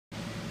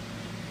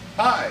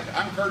Hi,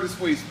 I'm Curtis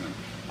Weisman.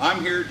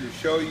 I'm here to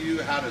show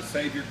you how to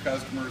save your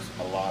customers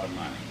a lot of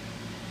money.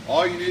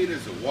 All you need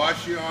is a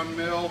Hwacheon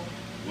mill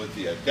with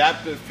the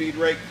adaptive feed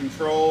rate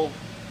control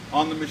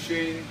on the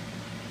machine.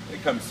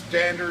 It comes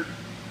standard,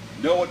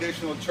 no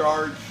additional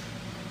charge.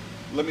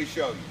 Let me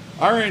show you.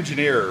 Our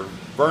engineer,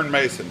 Vern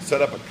Mason,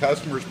 set up a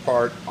customer's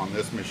part on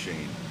this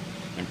machine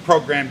and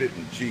programmed it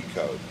in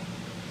G-code.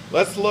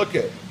 Let's look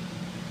at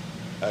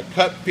a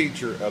cut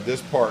feature of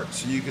this part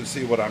so you can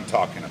see what I'm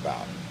talking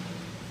about.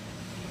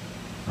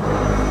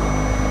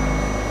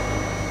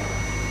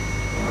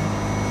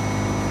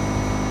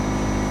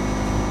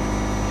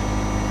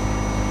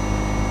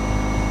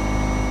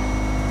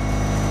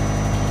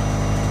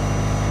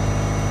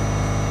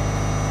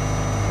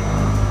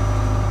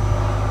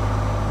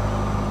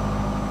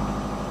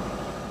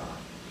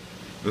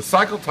 The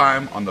cycle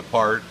time on the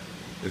part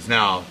is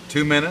now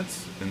 2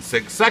 minutes and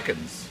 6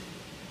 seconds.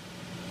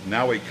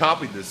 Now we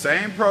copied the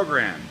same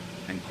program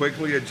and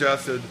quickly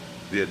adjusted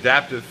the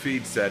adaptive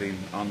feed setting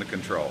on the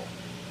control.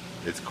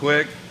 It's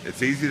quick,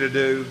 it's easy to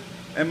do,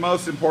 and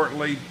most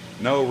importantly,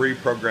 no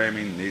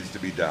reprogramming needs to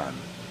be done.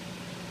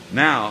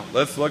 Now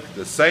let's look at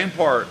the same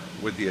part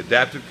with the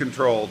adaptive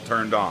control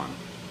turned on.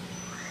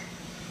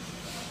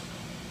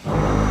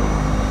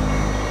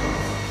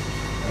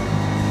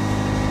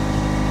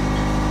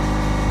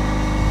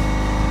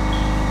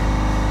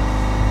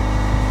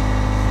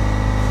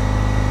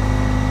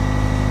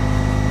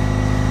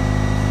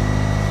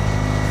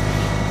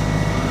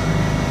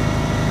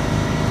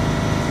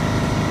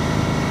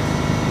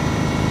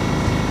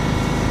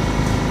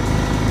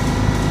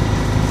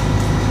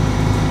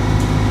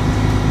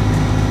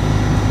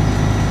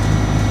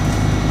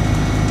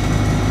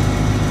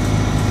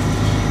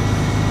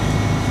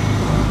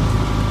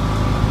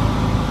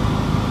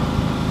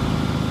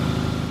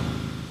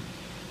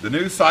 The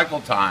new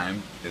cycle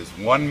time is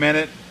 1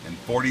 minute and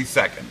 40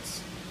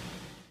 seconds.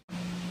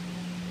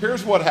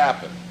 Here's what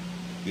happened.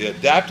 The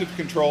adaptive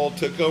control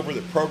took over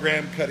the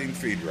program cutting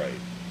feed rate.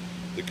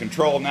 The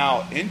control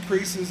now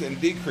increases and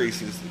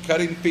decreases the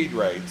cutting feed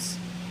rates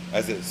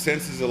as it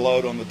senses a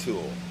load on the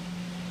tool.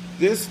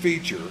 This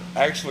feature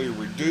actually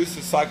reduced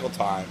the cycle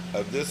time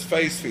of this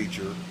face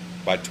feature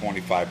by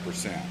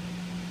 25%.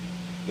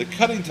 The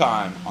cutting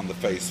time on the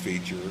face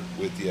feature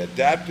with the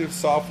adaptive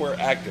software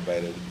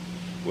activated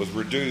was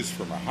reduced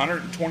from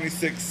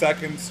 126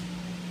 seconds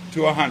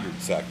to 100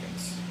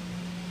 seconds.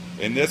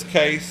 In this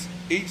case,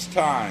 each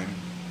time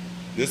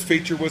this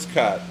feature was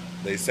cut,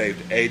 they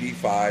saved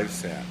 85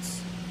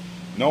 cents.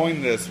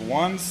 Knowing this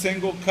one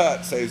single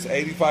cut saves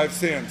 85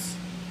 cents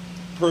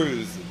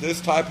proves that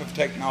this type of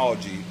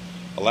technology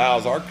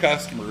allows our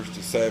customers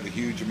to save a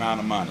huge amount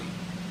of money.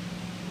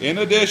 In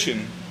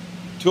addition,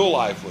 tool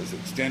life was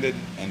extended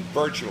and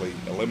virtually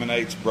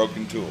eliminates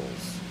broken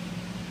tools.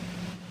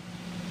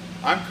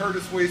 I'm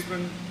Curtis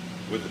Weisman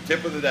with the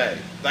tip of the day.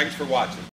 Thanks for watching.